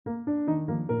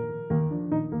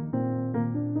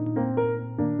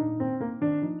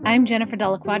I'm Jennifer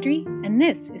Della Quadri, and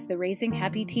this is the Raising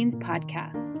Happy Teens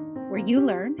podcast, where you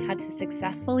learn how to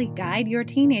successfully guide your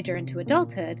teenager into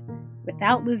adulthood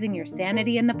without losing your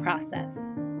sanity in the process.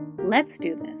 Let's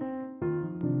do this.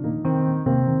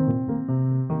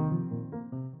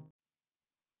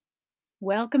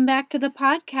 Welcome back to the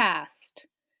podcast.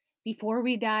 Before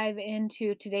we dive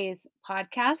into today's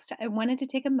podcast, I wanted to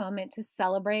take a moment to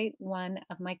celebrate one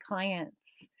of my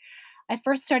clients. I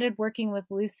first started working with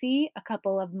Lucy a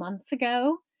couple of months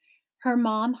ago. Her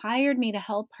mom hired me to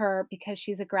help her because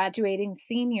she's a graduating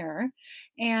senior,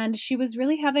 and she was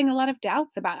really having a lot of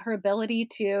doubts about her ability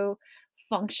to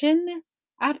function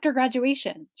after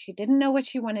graduation. She didn't know what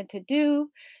she wanted to do.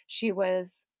 She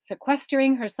was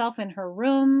sequestering herself in her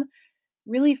room,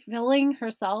 really filling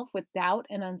herself with doubt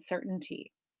and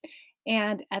uncertainty.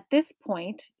 And at this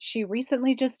point, she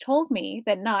recently just told me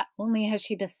that not only has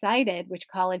she decided which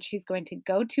college she's going to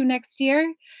go to next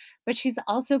year, but she's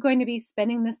also going to be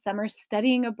spending the summer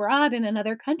studying abroad in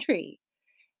another country.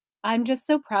 I'm just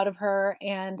so proud of her,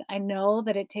 and I know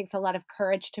that it takes a lot of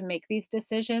courage to make these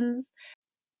decisions.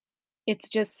 It's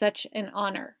just such an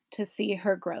honor to see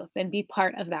her growth and be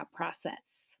part of that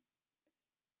process.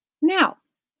 Now,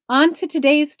 on to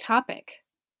today's topic.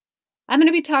 I'm going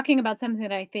to be talking about something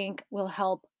that I think will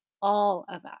help all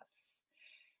of us,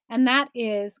 and that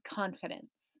is confidence,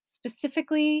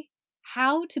 specifically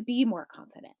how to be more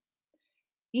confident.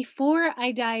 Before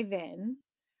I dive in,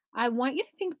 I want you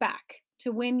to think back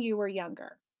to when you were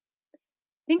younger.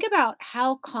 Think about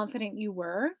how confident you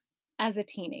were as a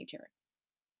teenager.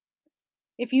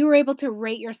 If you were able to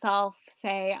rate yourself,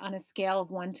 say, on a scale of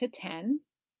 1 to 10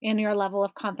 in your level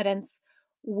of confidence,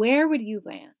 where would you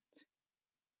land?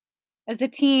 As a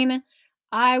teen,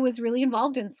 I was really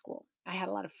involved in school. I had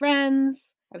a lot of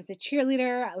friends. I was a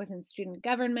cheerleader. I was in student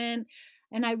government.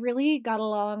 And I really got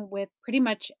along with pretty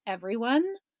much everyone.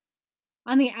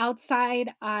 On the outside,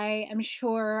 I am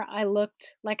sure I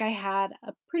looked like I had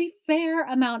a pretty fair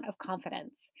amount of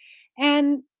confidence.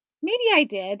 And maybe I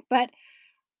did, but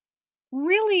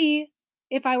really,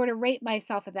 if I were to rate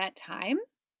myself at that time,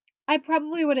 I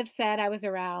probably would have said I was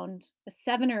around a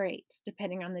 7 or 8,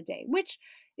 depending on the day, which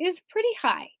is pretty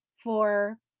high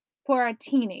for for a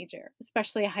teenager,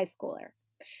 especially a high schooler.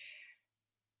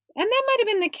 And that might have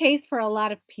been the case for a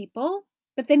lot of people.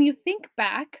 But then you think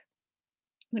back,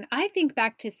 when I think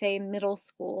back to say middle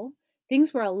school,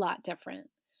 things were a lot different.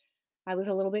 I was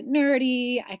a little bit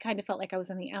nerdy. I kind of felt like I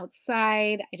was on the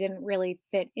outside. I didn't really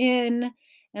fit in.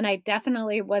 And I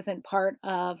definitely wasn't part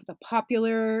of the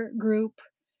popular group.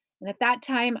 And at that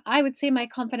time, I would say my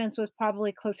confidence was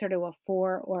probably closer to a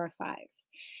 4 or a 5.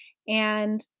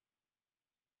 And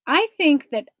I think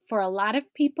that for a lot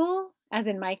of people, as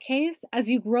in my case, as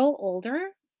you grow older,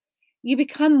 you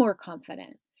become more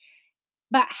confident.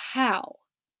 But how?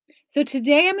 So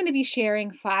today I'm going to be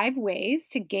sharing 5 ways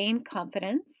to gain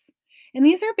confidence. And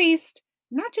these are based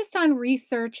not just on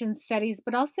research and studies,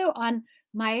 but also on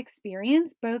my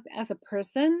experience, both as a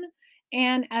person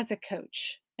and as a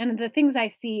coach, and the things I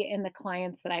see in the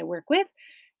clients that I work with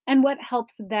and what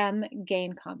helps them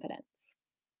gain confidence.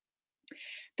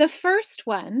 The first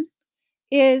one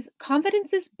is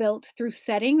confidence is built through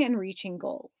setting and reaching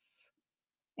goals.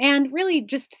 And really,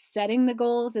 just setting the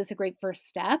goals is a great first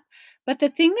step. But the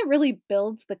thing that really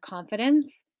builds the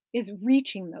confidence is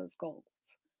reaching those goals.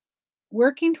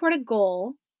 Working toward a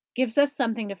goal gives us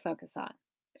something to focus on.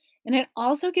 And it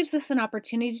also gives us an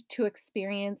opportunity to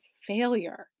experience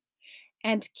failure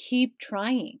and keep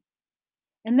trying.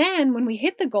 And then when we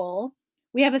hit the goal,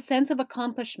 we have a sense of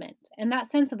accomplishment. And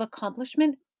that sense of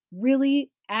accomplishment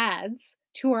really adds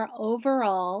to our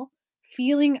overall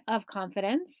feeling of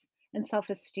confidence and self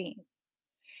esteem.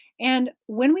 And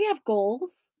when we have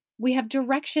goals, we have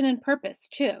direction and purpose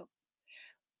too.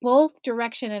 Both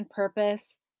direction and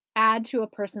purpose add to a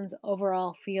person's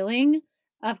overall feeling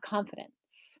of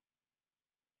confidence.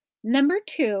 Number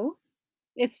 2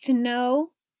 is to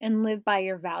know and live by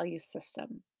your value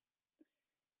system.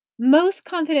 Most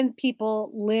confident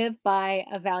people live by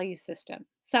a value system,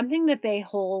 something that they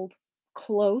hold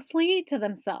closely to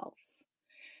themselves.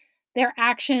 Their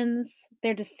actions,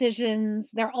 their decisions,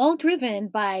 they're all driven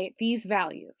by these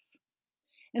values.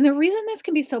 And the reason this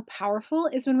can be so powerful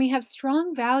is when we have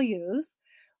strong values,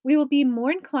 we will be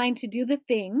more inclined to do the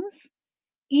things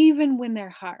even when they're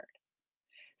hard.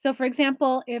 So, for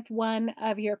example, if one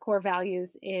of your core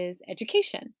values is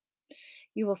education,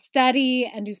 you will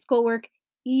study and do schoolwork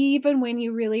even when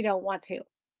you really don't want to.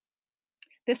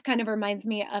 This kind of reminds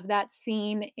me of that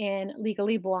scene in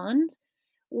Legally Blonde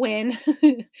when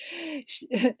sh-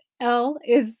 Elle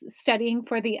is studying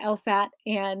for the LSAT,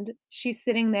 and she's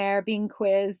sitting there being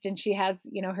quizzed, and she has,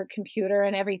 her computer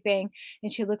and everything,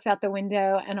 and she looks out the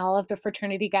window, and all of the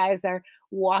fraternity guys are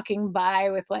walking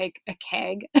by with, like, a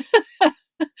keg.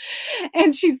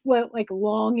 And she's like,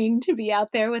 longing to be out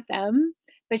there with them,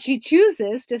 but she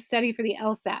chooses to study for the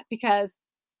LSAT because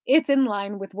it's in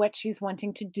line with what she's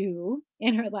wanting to do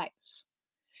in her life.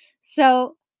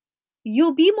 So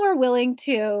you'll be more willing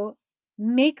to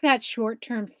make that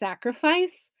short-term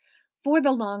sacrifice for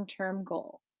the long-term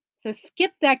goal. So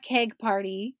skip that keg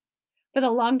party for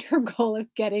the long-term goal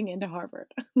of getting into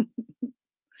Harvard.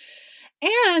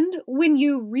 And when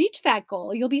you reach that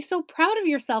goal, you'll be so proud of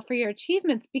yourself for your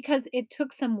achievements because it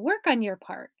took some work on your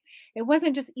part. It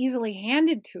wasn't just easily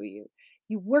handed to you.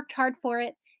 You worked hard for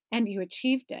it and you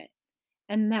achieved it.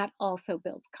 And that also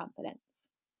builds confidence.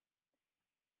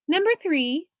 Number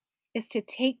 3 is to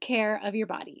take care of your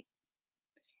body.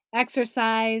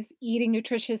 Exercise, eating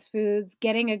nutritious foods,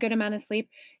 getting a good amount of sleep,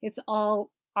 it's all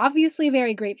obviously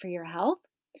very great for your health,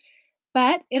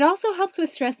 but it also helps with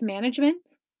stress management,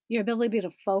 your ability to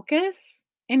focus,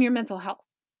 and your mental health.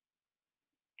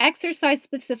 Exercise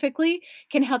specifically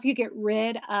can help you get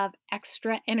rid of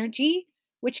extra energy,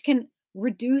 which can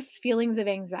reduce feelings of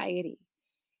anxiety.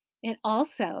 It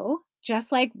also,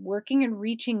 just like working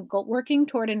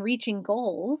toward and reaching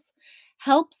goals,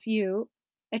 helps you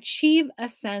achieve a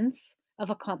sense of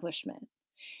accomplishment.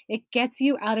 It gets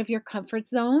you out of your comfort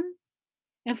zone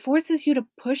and forces you to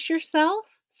push yourself,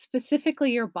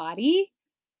 specifically your body,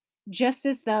 just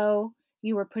as though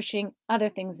you were pushing other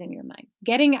things in your mind,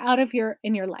 getting out of your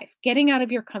life, getting out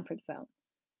of your comfort zone.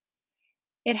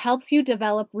 It helps you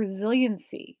develop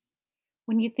resiliency.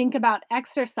 When you think about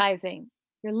exercising,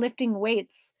 you're lifting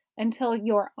weights until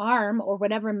your arm or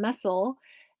whatever muscle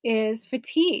is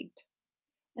fatigued.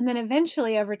 And then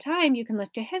eventually over time you can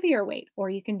lift a heavier weight or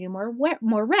you can do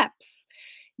more reps.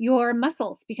 Your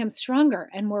muscles become stronger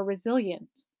and more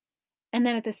resilient. And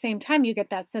then at the same time you get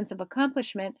that sense of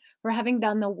accomplishment for having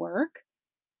done the work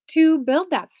to build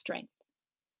that strength.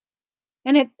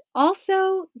 And it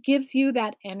also gives you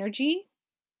that and energy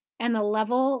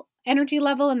level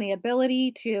and the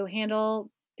ability to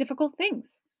handle difficult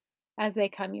things as they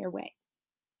come your way.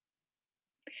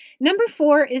 Number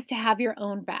 4 is to have your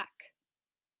own back.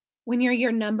 When you're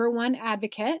your number one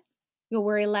advocate, you'll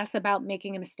worry less about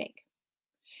making a mistake.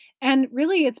 And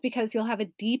really, it's because you'll have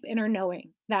a deep inner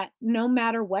knowing that no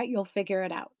matter what, you'll figure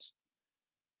it out.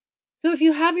 So if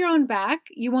you have your own back,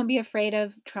 you won't be afraid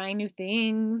of trying new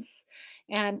things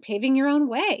and paving your own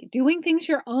way, doing things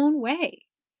your own way.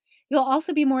 You'll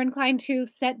also be more inclined to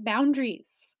set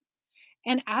boundaries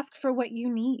and ask for what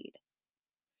you need.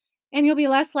 And you'll be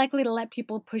less likely to let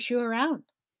people push you around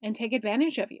and take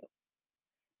advantage of you.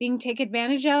 Being taken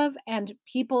advantage of and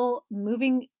people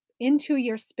moving into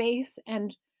your space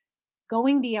and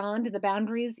going beyond the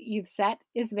boundaries you've set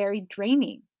is very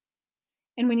draining.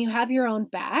 And when you have your own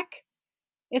back,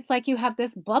 it's like you have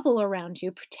this bubble around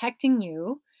you protecting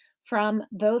you from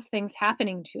those things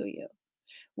happening to you,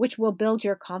 which will build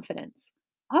your confidence.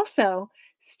 Also,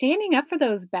 standing up for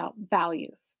those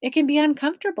values, it can be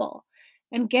uncomfortable.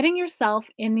 And getting yourself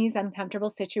in these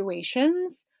uncomfortable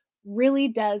situations really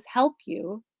does help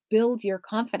you build your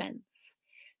confidence.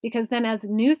 Because then, as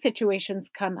new situations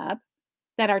come up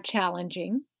that are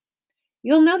challenging,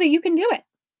 you'll know that you can do it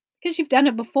because you've done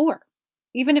it before,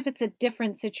 even if it's a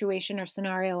different situation or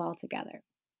scenario altogether.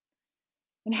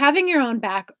 And having your own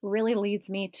back really leads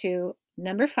me to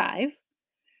number 5,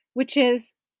 which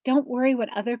is don't worry what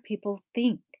other people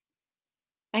think.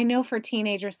 I know for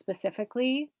teenagers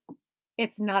specifically,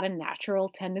 it's not a natural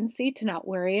tendency to not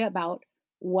worry about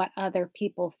what other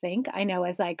people think. I know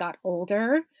as I got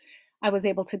older, I was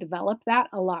able to develop that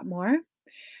a lot more.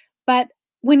 But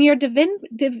when you're driven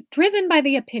by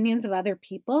the opinions of other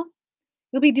people,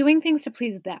 you'll be doing things to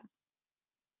please them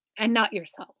and not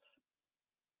yourself.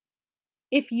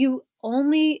 If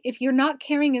you're not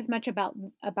caring as much about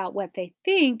what they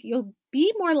think, you'll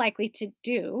be more likely to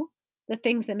do the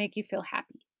things that make you feel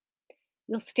happy.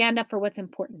 You'll stand up for what's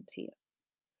important to you.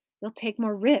 You'll take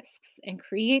more risks and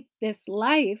create this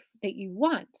life that you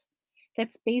want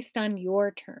that's based on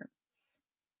your terms.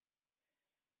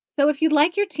 So, if you'd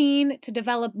like your teen to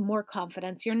develop more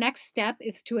confidence, your next step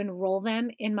is to enroll them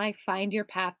in my Find Your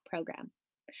Path program.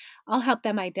 I'll help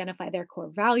them identify their core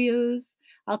values.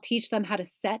 I'll teach them how to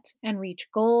set and reach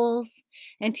goals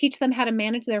and teach them how to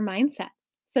manage their mindset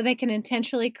so they can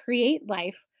intentionally create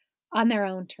life on their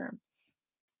own terms.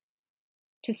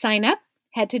 To sign up,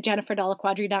 head to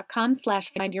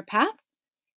jenniferdelaquadri.com/findyourpath.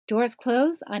 Doors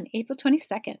close on April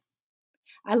 22nd.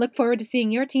 I look forward to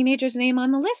seeing your teenager's name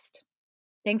on the list.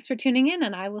 Thanks for tuning in,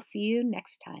 and I will see you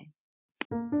next time.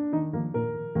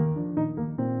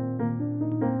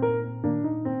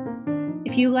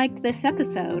 If you liked this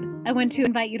episode, I want to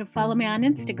invite you to follow me on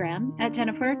Instagram at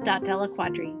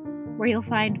jennifer.delaquadri, where you'll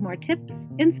find more tips,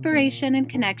 inspiration, and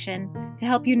connection to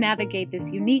help you navigate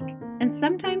this unique and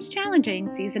sometimes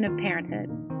challenging season of parenthood.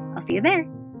 I'll see you there.